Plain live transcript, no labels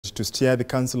to steer the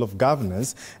Council of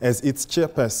Governors as its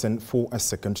chairperson for a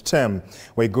second term.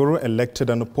 Waiguru,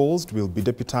 elected unopposed, will be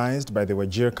deputized by the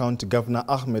Wajir County Governor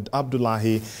Ahmed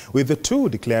Abdullahi, with the two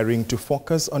declaring to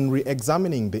focus on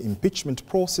re-examining the impeachment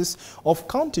process of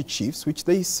county chiefs, which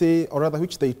they say, or rather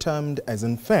which they termed as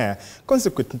unfair,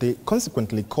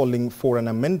 consequently calling for an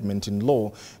amendment in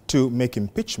law to make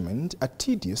impeachment a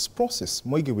tedious process.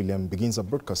 Moige William begins our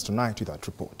broadcast tonight with that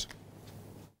report.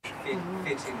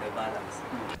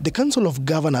 The Council of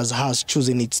Governors has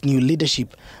chosen its new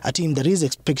leadership, a team that is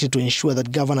expected to ensure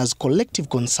that governors' collective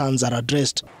concerns are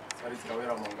addressed.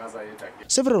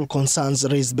 Several concerns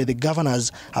raised by the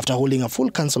governors after holding a full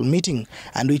council meeting,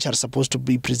 and which are supposed to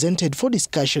be presented for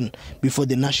discussion before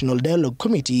the National Dialogue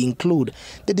Committee, include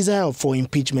the desire for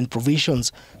impeachment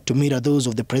provisions to mirror those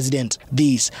of the president.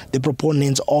 This, the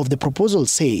proponents of the proposal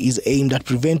say, is aimed at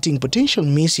preventing potential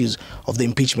misuse of the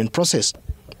impeachment process.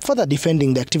 Further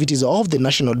defending the activities of the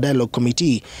National Dialogue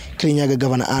Committee, Kirinyaga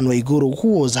Governor Anne Waiguru,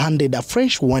 who was handed a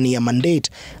fresh one-year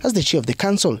mandate as the chair of the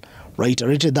council,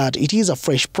 reiterated that it is a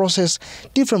fresh process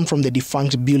different from the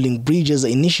defunct Building Bridges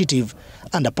initiative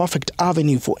and a perfect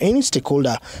avenue for any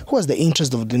stakeholder who has the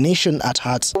interest of the nation at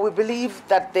heart. We believe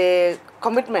that the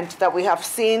commitment that we have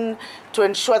seen to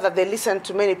ensure that they listen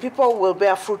to many people will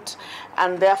bear fruit,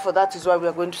 and therefore that is why we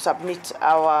are going to submit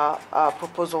our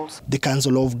proposals. The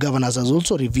Council of Governors has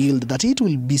also revealed that it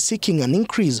will be seeking an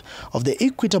increase of the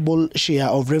equitable share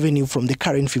of revenue from the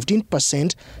current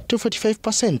 15% to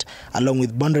 45%, along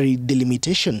with boundary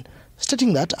delimitation,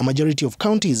 stating that a majority of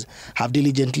counties have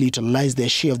diligently utilized their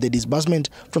share of the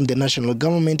disbursement from the national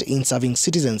government in serving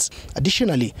citizens.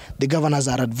 Additionally, the governors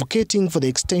are advocating for the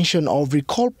extension of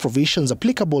recall provisions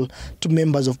applicable to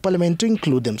members of parliament to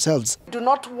include themselves. We do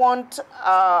not want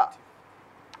a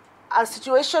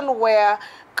situation where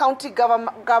county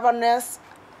governors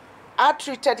are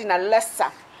treated in a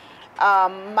lesser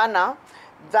manner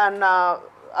than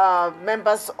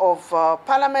members of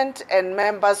parliament and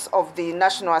members of the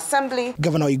National Assembly.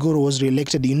 Governor Waiguru was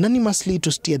re-elected unanimously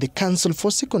to steer the council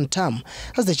for second term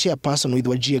as the chairperson, with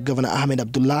Wajir Governor Ahmed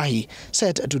Abdullahi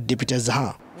set to deputize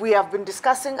her. We have been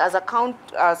discussing as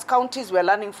counties, we are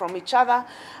learning from each other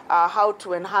how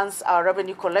to enhance our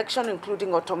revenue collection,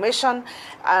 including automation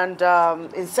and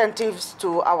incentives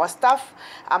to our staff,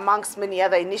 amongst many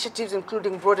other initiatives,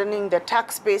 including broadening the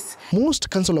tax base.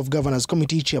 Most Council of Governors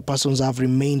Committee chairpersons have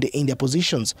remained in their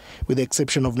positions, with the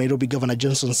exception of Nairobi Governor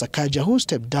Johnson Sakaja, who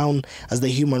stepped down as the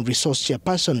Human Resource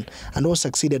Chairperson and was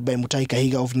succeeded by Mutahi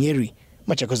Kahiga of Nyeri.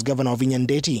 Machakos Governor of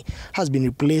Nyandeti has been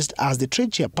replaced as the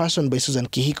Trade Chairperson by Susan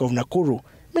Kihika of Nakuru.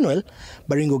 Meanwhile,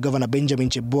 Baringo Governor Benjamin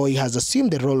Cheboy has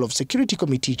assumed the role of Security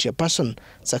Committee Chairperson,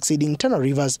 succeeding Tana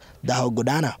Rivers Dahao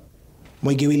Godana.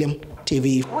 Moige William,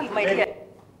 TV.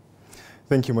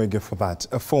 Thank you, Moige, for that.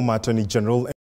 A former Attorney General